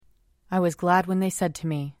I was glad when they said to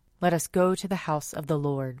me, "Let us go to the house of the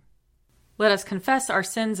Lord." Let us confess our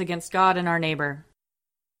sins against God and our neighbor.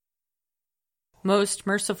 Most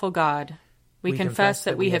merciful God, we confess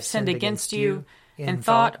that we have sinned against you in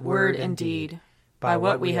thought, word, and deed, by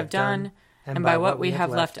what we have done and by what we have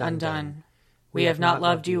left undone. We have not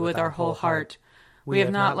loved you with our whole heart. We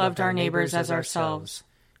have not loved our neighbors as ourselves.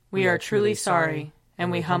 We are truly sorry,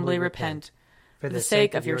 and we humbly repent. For the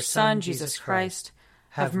sake of your Son, Jesus Christ,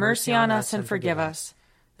 have mercy on us and forgive us,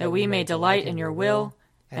 that we may delight in your will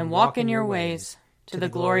and walk in your ways, to the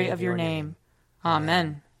glory of your name.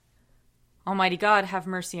 Amen. Almighty God, have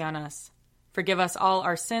mercy on us. Forgive us all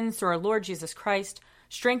our sins through our Lord Jesus Christ.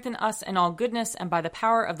 Strengthen us in all goodness, and by the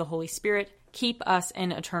power of the Holy Spirit, keep us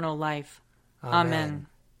in eternal life. Amen.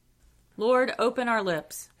 Lord, open our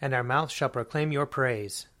lips, and our mouth shall proclaim your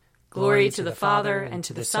praise. Glory to the Father, and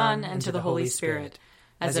to the Son, and to the Holy Spirit,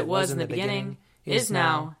 as it was in the beginning, is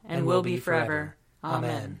now, and will be forever.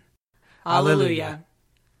 Amen. Alleluia.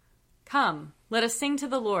 Come, let us sing to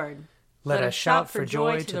the Lord. Let us shout for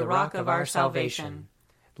joy to the rock of our salvation.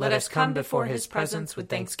 Let us come before his presence with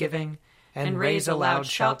thanksgiving, and raise a loud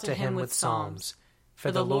shout to him with psalms.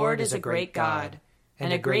 For the Lord is a great God,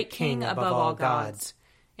 and a great King above all gods.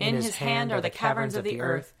 In his hand are the caverns of the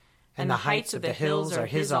earth, and the heights of the hills are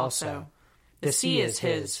his also. The sea is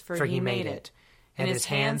his, for he made it, and his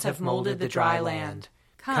hands have molded the dry land.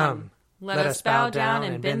 Come, let us bow down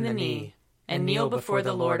and bend the knee, and kneel before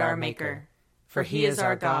the Lord our Maker. For he is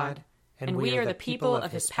our God, and we are the people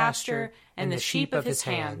of his pasture and the sheep of his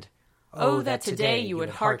hand. Oh, that today you would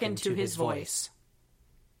hearken to his voice.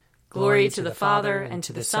 Glory to the Father, and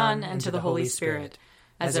to the Son, and to the Holy Spirit,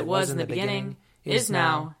 as it was in the beginning, is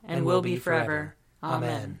now, and will be forever.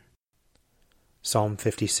 Amen. Psalm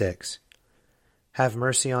 56. Have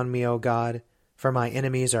mercy on me, O God, for my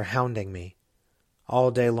enemies are hounding me.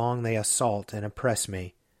 All day long they assault and oppress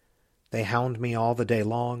me. They hound me all the day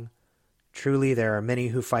long. Truly there are many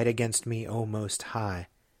who fight against me, O Most High.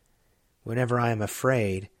 Whenever I am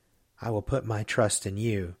afraid, I will put my trust in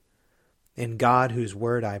you. In God, whose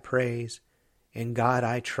word I praise, in God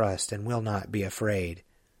I trust and will not be afraid.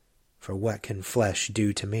 For what can flesh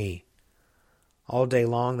do to me? All day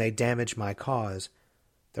long they damage my cause.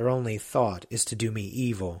 Their only thought is to do me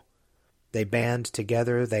evil. They band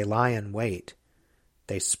together, they lie in wait.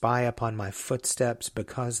 They spy upon my footsteps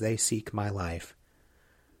because they seek my life.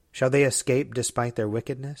 Shall they escape despite their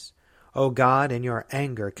wickedness? O God, in your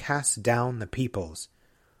anger cast down the peoples.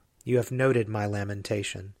 You have noted my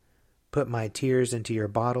lamentation. Put my tears into your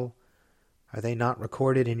bottle. Are they not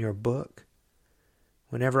recorded in your book?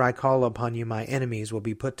 Whenever I call upon you, my enemies will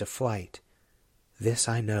be put to flight. This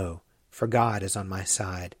I know, for God is on my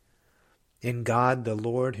side. In God the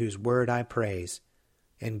Lord, whose word I praise.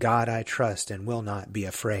 In God I trust and will not be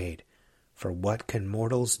afraid. For what can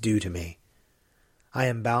mortals do to me? I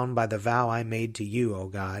am bound by the vow I made to you, O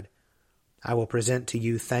God. I will present to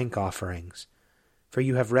you thank offerings. For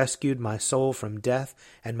you have rescued my soul from death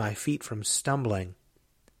and my feet from stumbling,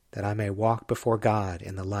 that I may walk before God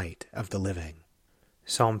in the light of the living.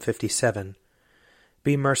 Psalm 57.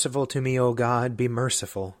 Be merciful to me, O God, be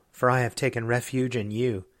merciful, for I have taken refuge in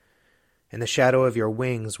you. In the shadow of your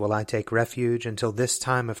wings will I take refuge until this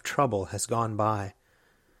time of trouble has gone by.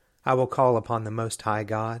 I will call upon the Most High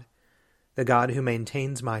God, the God who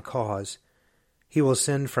maintains my cause. He will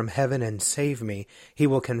send from heaven and save me. He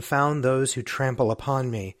will confound those who trample upon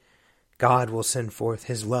me. God will send forth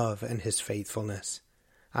his love and his faithfulness.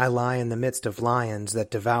 I lie in the midst of lions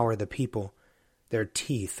that devour the people. Their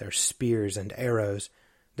teeth are spears and arrows,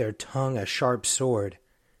 their tongue a sharp sword.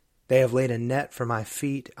 They have laid a net for my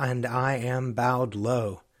feet, and I am bowed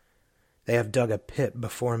low. They have dug a pit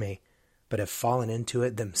before me, but have fallen into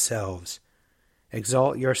it themselves.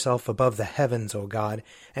 Exalt yourself above the heavens, O God,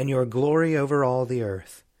 and your glory over all the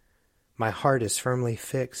earth. My heart is firmly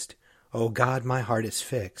fixed. O God, my heart is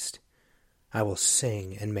fixed. I will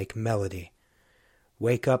sing and make melody.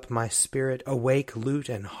 Wake up, my spirit, awake, lute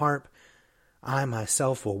and harp. I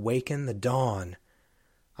myself will waken the dawn.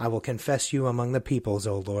 I will confess you among the peoples,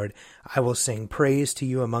 O Lord. I will sing praise to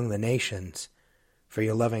you among the nations. For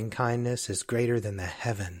your loving kindness is greater than the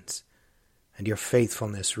heavens, and your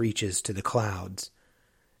faithfulness reaches to the clouds.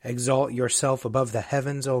 Exalt yourself above the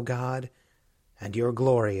heavens, O God, and your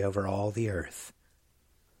glory over all the earth.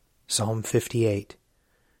 Psalm 58.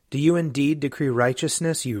 Do you indeed decree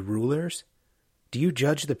righteousness, you rulers? Do you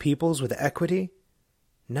judge the peoples with equity?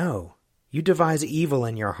 No, you devise evil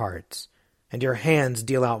in your hearts, and your hands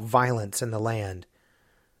deal out violence in the land.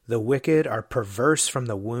 The wicked are perverse from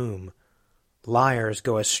the womb. Liars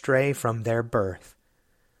go astray from their birth.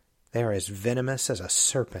 They are as venomous as a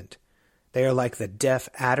serpent, They are like the deaf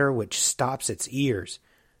adder which stops its ears,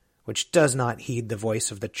 which does not heed the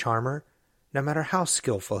voice of the charmer, no matter how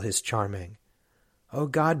skillful his charming. O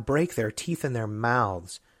God, break their teeth in their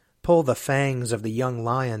mouths, pull the fangs of the young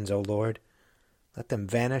lions, O Lord. Let them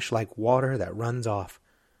vanish like water that runs off.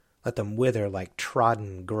 Let them wither like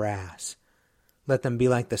trodden grass. Let them be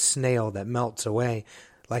like the snail that melts away,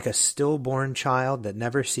 like a stillborn child that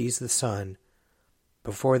never sees the sun.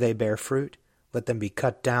 Before they bear fruit, let them be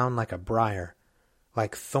cut down like a briar.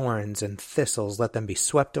 Like thorns and thistles, let them be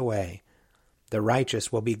swept away. The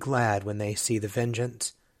righteous will be glad when they see the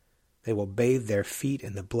vengeance. They will bathe their feet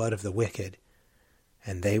in the blood of the wicked.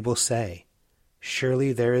 And they will say,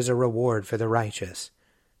 Surely there is a reward for the righteous.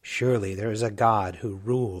 Surely there is a God who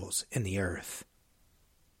rules in the earth.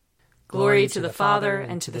 Glory to the Father,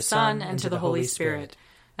 and to the Son, and to the Holy Spirit,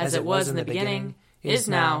 as it was in the beginning, is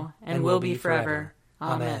now, and will be forever.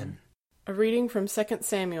 Amen. A reading from 2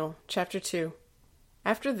 Samuel, chapter 2.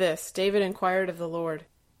 After this, David inquired of the Lord,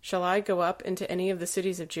 Shall I go up into any of the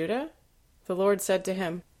cities of Judah? The Lord said to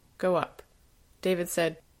him, Go up. David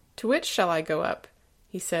said, To which shall I go up?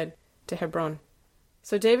 He said, To Hebron.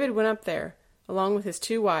 So David went up there, along with his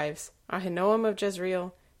 2 wives, Ahinoam of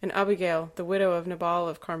Jezreel, and Abigail, the widow of Nabal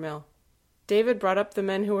of Carmel. David brought up the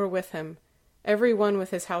men who were with him, every one with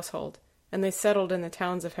his household, and they settled in the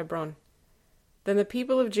towns of Hebron. Then the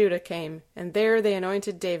people of Judah came, and there they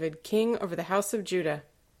anointed David king over the house of Judah.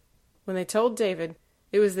 When they told David,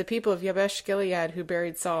 it was the people of Jabesh Gilead who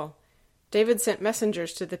buried Saul. David sent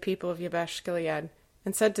messengers to the people of Jabesh Gilead,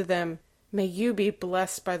 and said to them, May you be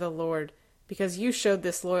blessed by the Lord, because you showed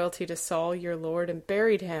this loyalty to Saul your lord, and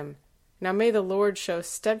buried him. Now may the Lord show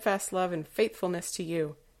steadfast love and faithfulness to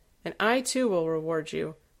you, and I too will reward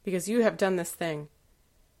you, because you have done this thing.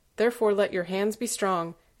 Therefore let your hands be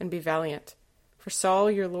strong, and be valiant. For Saul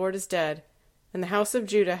your lord is dead, and the house of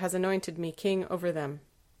Judah has anointed me king over them.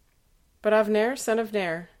 But Avner, son of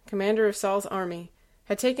Ner, commander of Saul's army,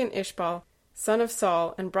 had taken Ishbaal, son of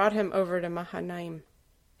Saul, and brought him over to Mahanaim.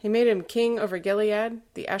 He made him king over Gilead,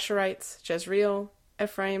 the Asherites, Jezreel,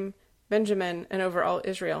 Ephraim, Benjamin, and over all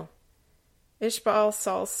Israel. Ishbaal,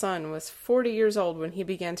 Saul's son, was 40 years old when he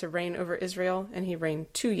began to reign over Israel, and he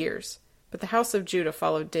reigned 2 years. But the house of Judah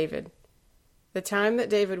followed David. The time that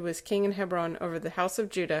David was king in Hebron over the house of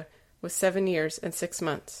Judah was 7 years and 6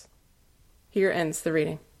 months. Here ends the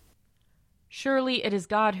reading. Surely it is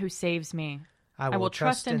God who saves me. I will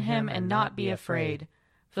trust in him and not be afraid.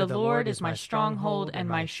 For the Lord is my stronghold and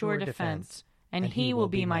my sure defense, and he will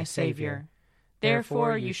be my Savior.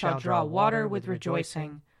 Therefore you shall draw water with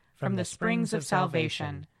rejoicing from the springs of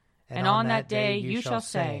salvation. And on that day you shall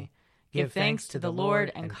say, Give thanks to the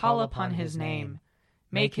Lord and call upon his name.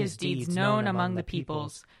 Make his deeds known among the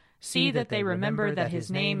peoples. See that they remember that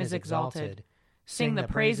his name is exalted. Sing the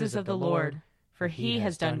praises of the Lord, for he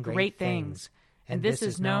has done great things, and this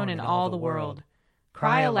is known in all the world.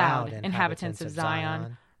 Cry aloud, inhabitants of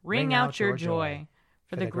Zion, ring out your joy,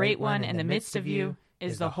 for the great one in the midst of you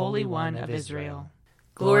is the Holy One of Israel.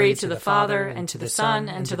 Glory to the Father, and to the Son,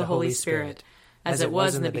 and to the Holy Spirit, as it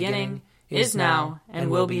was in the beginning, is now, and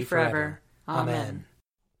will be forever. Amen.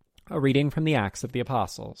 A reading from the Acts of the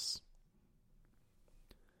Apostles.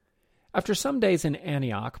 After some days in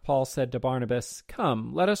Antioch, Paul said to Barnabas,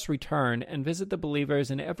 Come, let us return and visit the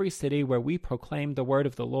believers in every city where we proclaim the word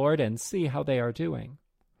of the Lord and see how they are doing.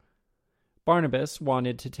 Barnabas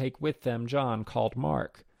wanted to take with them John, called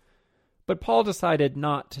Mark. But Paul decided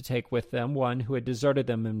not to take with them one who had deserted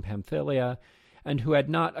them in Pamphylia and who had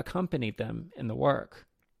not accompanied them in the work.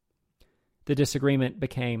 The disagreement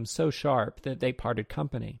became so sharp that they parted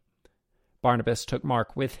company. Barnabas took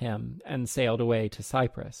Mark with him and sailed away to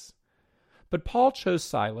Cyprus. But Paul chose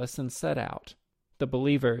Silas and set out, the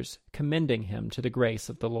believers commending him to the grace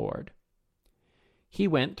of the Lord. He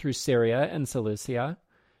went through Syria and Cilicia,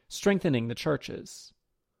 strengthening the churches.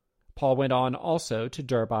 Paul went on also to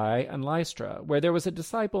Derbe and Lystra, where there was a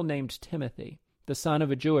disciple named Timothy, the son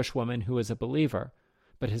of a Jewish woman who was a believer,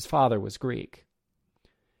 but his father was Greek.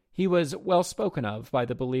 He was well spoken of by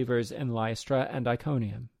the believers in Lystra and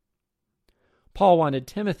Iconium. Paul wanted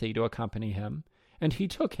Timothy to accompany him, and he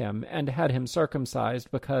took him and had him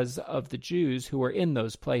circumcised because of the Jews who were in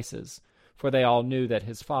those places, for they all knew that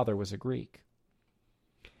his father was a Greek.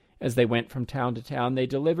 As they went from town to town, they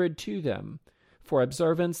delivered to them for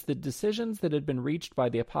observance the decisions that had been reached by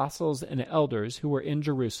the apostles and elders who were in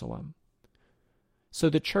Jerusalem. So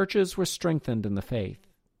the churches were strengthened in the faith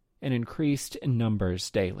and increased in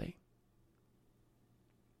numbers daily.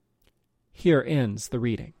 Here ends the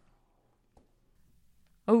reading.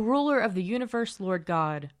 O ruler of the universe, Lord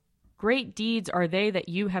God, great deeds are they that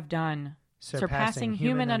you have done. surpassing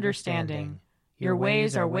human understanding. Your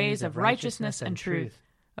ways are ways of righteousness and truth,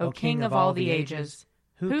 O King of all the ages.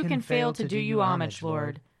 Who can fail to do you homage,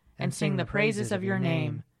 Lord, and sing the praises of your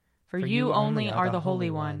name? For you only are the Holy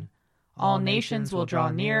One. All nations will draw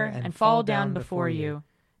near and fall down before you,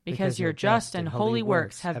 because your just and holy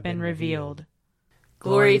works have been revealed.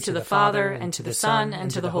 Glory to the Father, and to the Son, and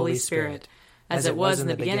to the Holy Spirit, as it was in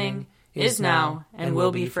the beginning, is now, and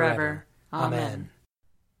will be forever. Amen.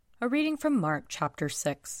 A reading from Mark chapter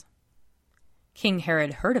 6. King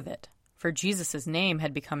Herod heard of it, for Jesus' name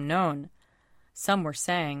had become known. Some were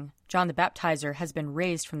saying, John the Baptizer has been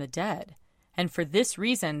raised from the dead, and for this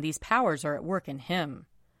reason these powers are at work in him.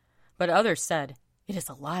 But others said, it is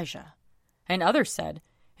Elijah. And others said,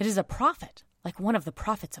 it is a prophet, like one of the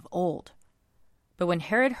prophets of old. But when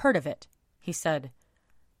Herod heard of it, he said,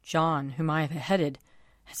 John, whom I have beheaded,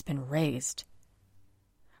 has been raised.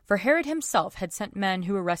 For Herod himself had sent men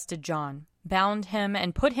who arrested John, bound him,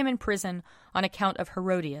 and put him in prison on account of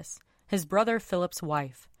Herodias, his brother Philip's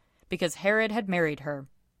wife, because Herod had married her.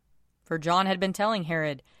 For John had been telling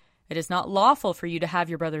Herod, it is not lawful for you to have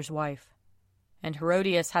your brother's wife. And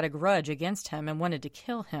Herodias had a grudge against him and wanted to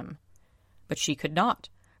kill him. But she could not,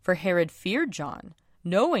 for Herod feared John,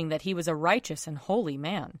 knowing that he was a righteous and holy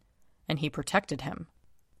man, and he protected him.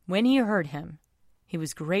 When he heard him, he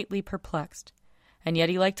was greatly perplexed, and yet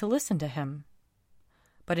he liked to listen to him.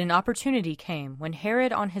 But an opportunity came when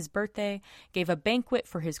Herod on his birthday gave a banquet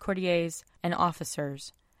for his courtiers and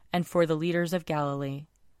officers, and for the leaders of Galilee.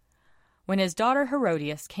 When his daughter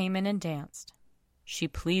Herodias came in and danced, she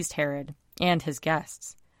pleased Herod and his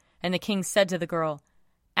guests, and the king said to the girl,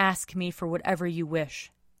 Ask me for whatever you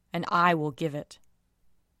wish, and I will give it.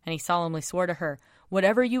 And he solemnly swore to her,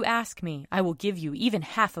 Whatever you ask me, I will give you, even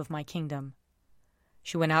half of my kingdom.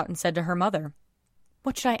 She went out and said to her mother,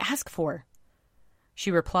 What should I ask for? She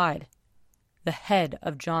replied, The head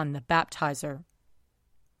of John the Baptizer.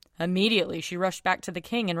 Immediately she rushed back to the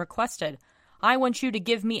king and requested, I want you to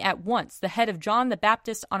give me at once the head of John the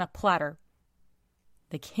Baptist on a platter.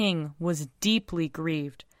 The king was deeply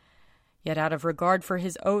grieved, yet out of regard for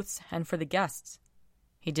his oaths and for the guests,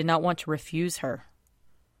 he did not want to refuse her.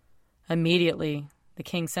 Immediately the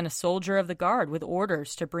king sent a soldier of the guard with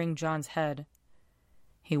orders to bring John's head.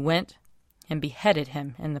 He went and beheaded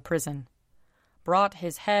him in the prison, brought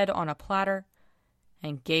his head on a platter,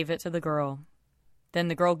 and gave it to the girl. Then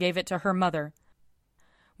the girl gave it to her mother.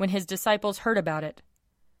 When his disciples heard about it,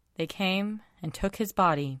 they came and took his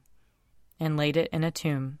body and laid it in a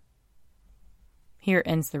tomb. Here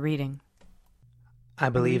ends the reading. I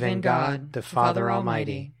believe in God, the Father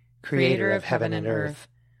Almighty, creator of heaven and earth.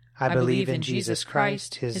 I believe in Jesus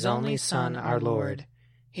Christ, his only Son, our Lord.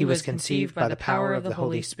 He was conceived by the power of the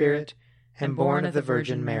Holy Spirit and born of the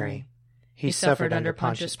Virgin Mary. He suffered under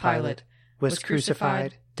Pontius Pilate, was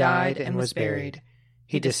crucified, died, and was buried.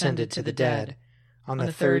 He descended to the dead. On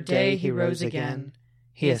the third day he rose again.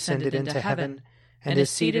 He ascended into heaven and is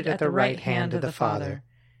seated at the right hand of the Father.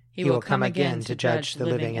 He will come again to judge the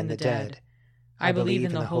living and the dead. I believe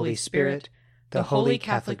in the Holy Spirit, the Holy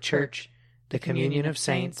Catholic Church, the communion of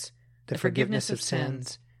saints, the forgiveness of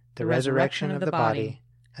sins, the resurrection of the body,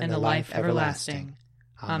 and the life everlasting.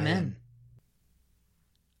 Amen.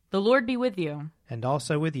 The Lord be with you. And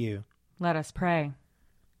also with you. Let us pray.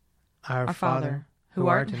 Our Father, who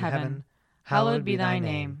art in heaven, hallowed be thy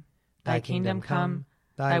name. Thy kingdom come,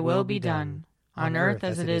 thy will be done, on earth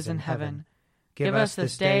as it is in heaven. Give us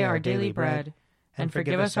this day our daily bread, and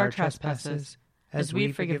forgive us our trespasses, as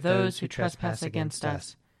we forgive those who trespass against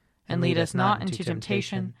us. And lead us not into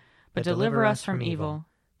temptation, but deliver us from evil.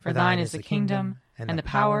 For thine is the kingdom, and the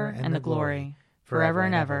power, and the glory, forever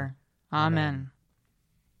and ever. Amen.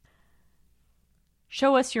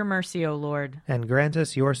 Show us your mercy, O Lord. And grant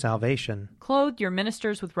us your salvation. Clothe your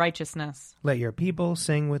ministers with righteousness. Let your people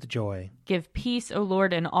sing with joy. Give peace, O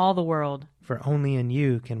Lord, in all the world. For only in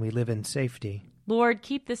you can we live in safety. Lord,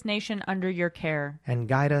 keep this nation under your care. And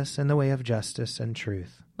guide us in the way of justice and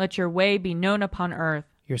truth. Let your way be known upon earth.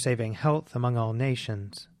 Your saving health among all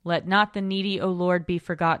nations. Let not the needy, O Lord, be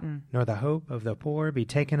forgotten. Nor the hope of the poor be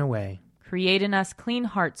taken away. Create in us clean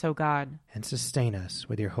hearts, O God. And sustain us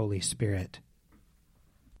with your Holy Spirit.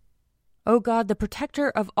 O God, the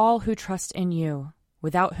protector of all who trust in you,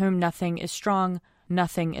 without whom nothing is strong,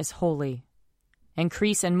 nothing is holy.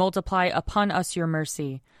 Increase and multiply upon us your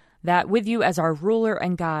mercy, that with you as our ruler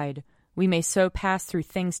and guide, we may so pass through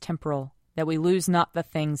things temporal, that we lose not the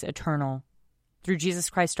things eternal. Through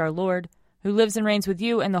Jesus Christ our Lord, who lives and reigns with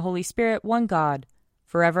you and the Holy Spirit, one God,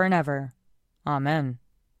 forever and ever. Amen.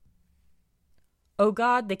 O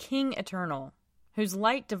God, the King eternal, whose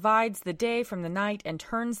light divides the day from the night and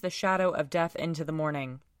turns the shadow of death into the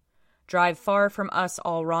morning. Drive far from us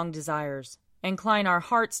all wrong desires. Incline our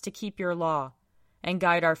hearts to keep your law, and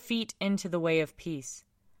guide our feet into the way of peace,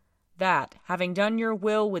 that, having done your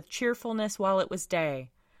will with cheerfulness while it was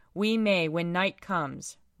day, we may, when night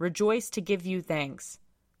comes, rejoice to give you thanks.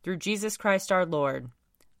 Through Jesus Christ our Lord.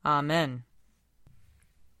 Amen.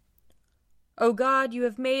 O God, you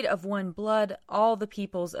have made of one blood all the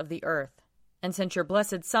peoples of the earth, and sent your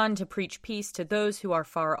blessed Son to preach peace to those who are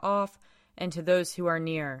far off and to those who are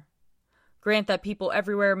near. Grant that people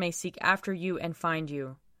everywhere may seek after you and find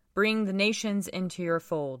you. Bring the nations into your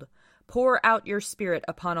fold. Pour out your Spirit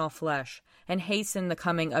upon all flesh, and hasten the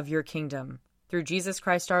coming of your kingdom. Through Jesus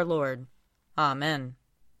Christ our Lord. Amen.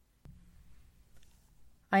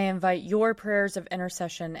 I invite your prayers of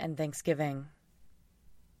intercession and thanksgiving.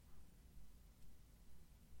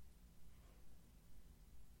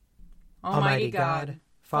 Almighty God,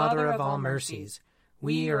 Father of all mercies,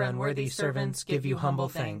 we, your unworthy servants, give you humble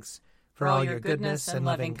thanks for all your goodness and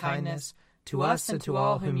loving kindness to us and to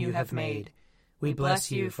all whom you have made. We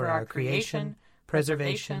bless you for our creation,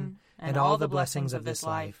 preservation, and all the blessings of this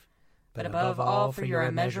life, but above all for your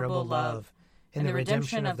immeasurable love in the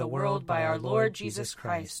redemption of the world by our Lord Jesus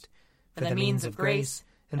Christ, for the means of grace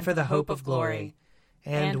and for the hope of glory.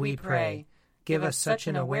 And we pray, give us such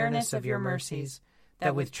an awareness of your mercies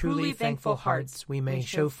that with truly thankful hearts we may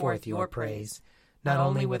show forth your praise, not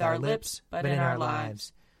only with our lips but in our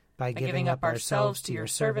lives, by giving up ourselves to your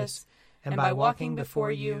service, and by walking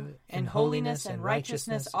before you in holiness and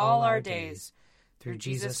righteousness all our days, through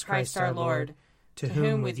Jesus Christ our Lord, to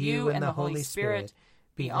whom with you and the Holy Spirit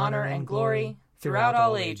be honor and glory throughout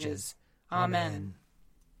all ages. Amen.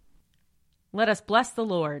 Let us bless the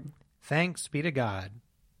Lord. Thanks be to God.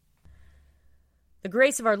 The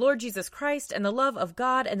grace of our Lord Jesus Christ and the love of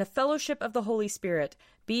God and the fellowship of the Holy Spirit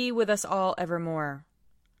be with us all evermore.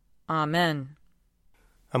 Amen.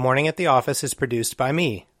 A Morning at the Office is produced by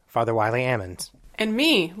me, Father Wiley Ammons. And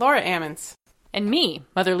me, Laura Ammons. And me,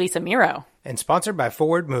 Mother Lisa Meirow. And sponsored by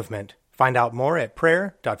Forward Movement. Find out more at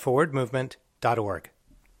prayer.forwardmovement.org.